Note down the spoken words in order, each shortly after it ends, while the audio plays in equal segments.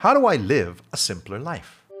How do I live a simpler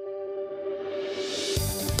life?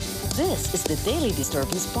 This is the Daily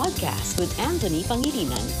Disturbance Podcast with Anthony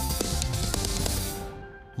Pangilinan.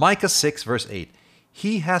 Micah 6 verse 8.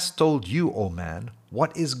 He has told you, O man,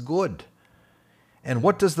 what is good. And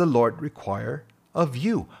what does the Lord require of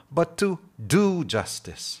you? But to do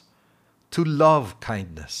justice, to love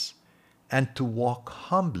kindness, and to walk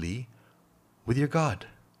humbly with your God.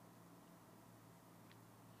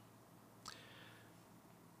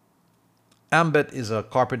 Ambet is a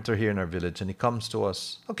carpenter here in our village, and he comes to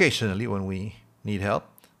us occasionally when we need help.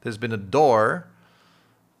 There's been a door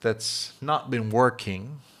that's not been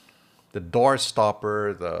working. The door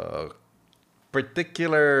stopper, the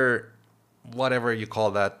particular whatever you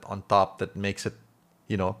call that on top that makes it,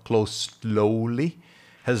 close slowly,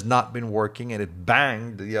 has not been working, and it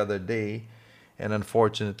banged the other day. And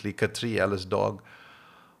unfortunately, Katri, Ella's dog,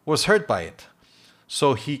 was hurt by it.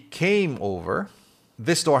 So he came over.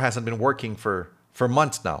 This door hasn't been working for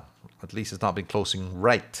months now. At least it's not been closing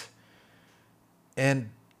right. And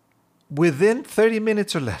within 30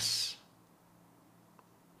 minutes or less,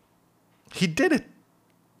 he did it.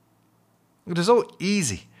 It was so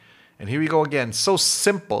easy. And here we go again. So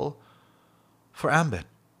simple for Ambet.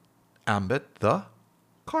 Ambet the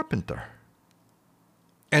carpenter.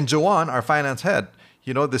 And Joanne, our finance head,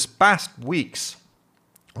 this past weeks,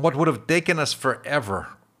 what would have taken us forever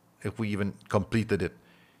if we even completed it.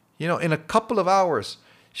 In a couple of hours,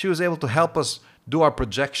 she was able to help us do our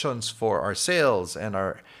projections for our sales and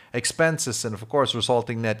our expenses and, of course,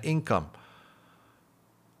 resulting net income.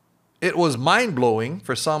 It was mind-blowing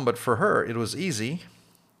for some, but for her, it was easy.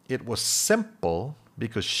 It was simple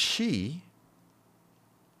because she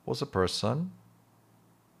was a person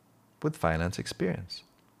with finance experience.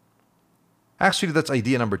 Actually, that's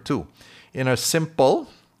idea number 2. In a simple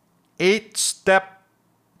 8-step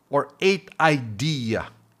or 8-idea,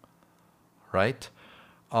 right,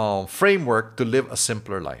 framework to live a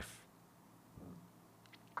simpler life.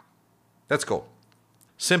 Let's go.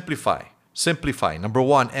 Simplify. Simplify. Number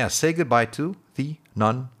 1, S. Say goodbye to the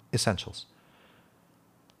non-essentials.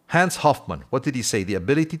 Hans Hoffman, what did he say? The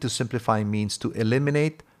ability to simplify means to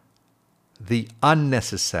eliminate the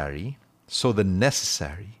unnecessary so the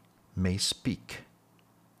necessary may speak.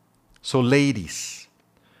 So ladies,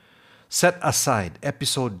 set aside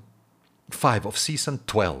episode 5 of season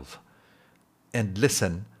 12 and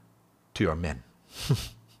listen to your men.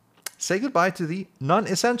 Say goodbye to the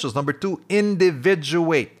non-essentials. Number 2,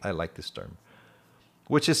 individuate. I like this term,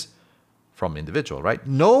 which is from individual, right?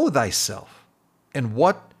 Know thyself and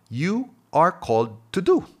what you are called to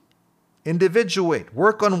do. Individuate.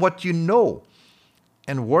 Work on what you know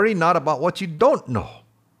and worry not about what you don't know.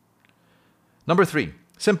 Number 3,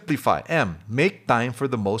 simplify. M, make time for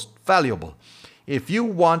the most valuable. If you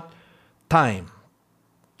want time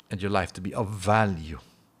and your life to be of value,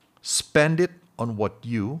 spend it on what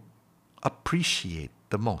you appreciate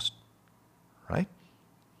the most, right?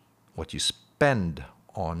 What you spend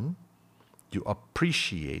on, you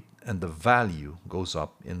appreciate, and the value goes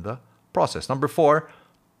up in the process. Number 4,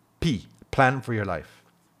 P, plan for your life.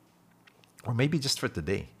 Or maybe just for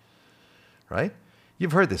today, right?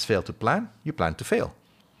 You've heard this, fail to plan, you plan to fail.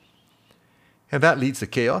 And that leads to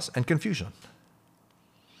chaos and confusion.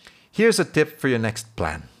 Here's a tip for your next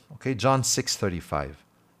plan. Okay, John 6:35.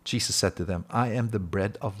 Jesus said to them, I am the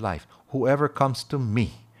bread of life. Whoever comes to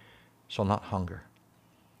me shall not hunger,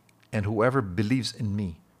 and whoever believes in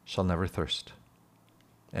me shall never thirst.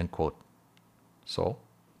 End quote. So,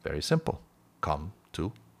 very simple. Come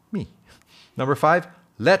to me. Number 5,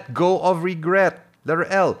 let go of regret. Letter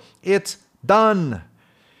L. It's done.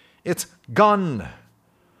 It's gone.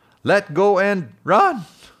 Let go and run.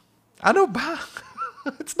 Ano ba?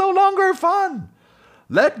 It's no longer fun.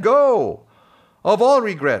 Let go of all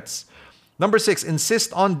regrets. Number 6,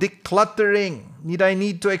 insist on decluttering. I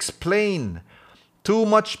need to explain. Too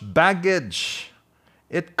much baggage.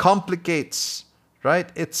 It complicates, right?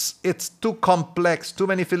 It's too complex. Too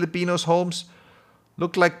many Filipinos' homes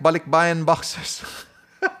look like balikbayan boxes.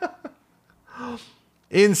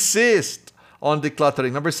 Insist on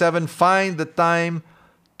decluttering. Number 7, find the time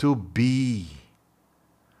to be.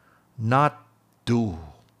 Not do,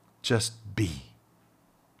 just be.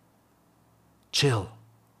 Chill,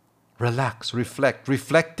 relax, reflect.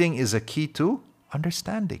 Reflecting is a key to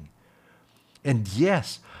understanding. And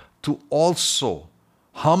yes, to also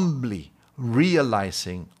humbly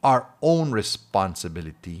realizing our own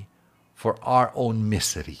responsibility for our own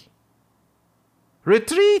misery.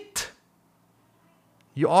 Retreat!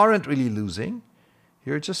 You aren't really losing.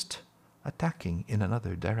 You're just attacking in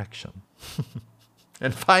another direction.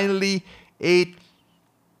 And finally, 8,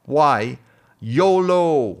 why?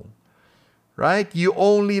 YOLO, right? You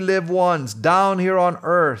only live once down here on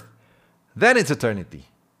earth. Then it's eternity.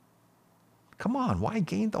 Come on, why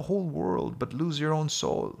gain the whole world but lose your own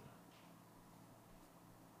soul?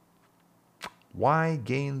 Why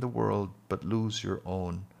gain the world but lose your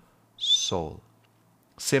own soul?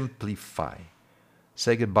 Simplify.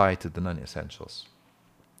 Say goodbye to the non-essentials.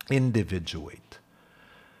 Individuate.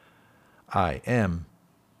 I.M.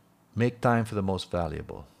 Make time for the most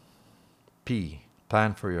valuable. P.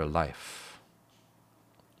 Plan for your life.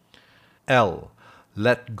 L.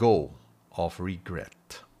 Let go of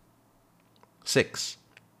regret. 6.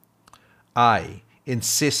 I.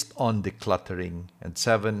 Insist on decluttering. And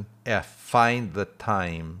 7. F. Find the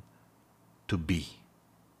time to be.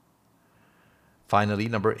 Finally,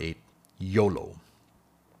 number 8. YOLO.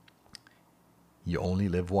 You only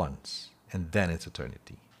live once, and then it's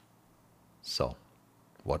eternity. So,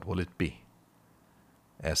 what will it be?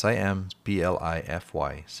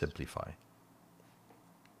 S.I.M.P.L.I.F.Y. Simplify.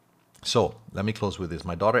 So, let me close with this.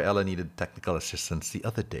 My daughter Ella needed technical assistance the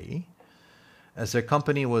other day as their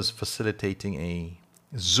company was facilitating a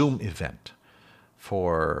Zoom event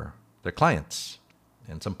for their clients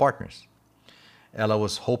and some partners. Ella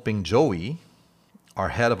was hoping Joey, our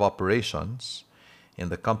head of operations in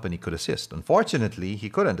the company, could assist. Unfortunately, he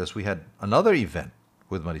couldn't, as we had another event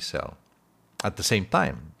with Maricel at the same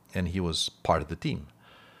time, and he was part of the team.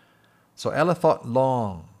 So Ella thought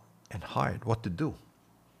long and hard what to do.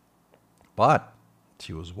 But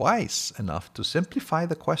she was wise enough to simplify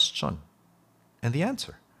the question and the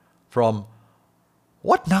answer from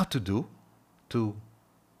what now to do to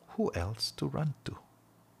who else to run to.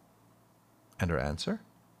 And her answer?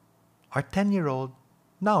 Our 10-year-old,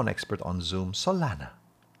 now an expert on Zoom, Solana,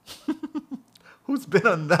 who's been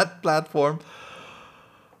on that platform,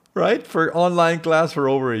 right, for online class for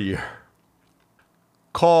over a year.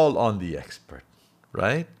 Call on the expert,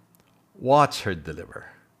 right? Watch her deliver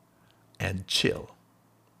and chill.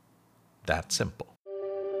 That simple.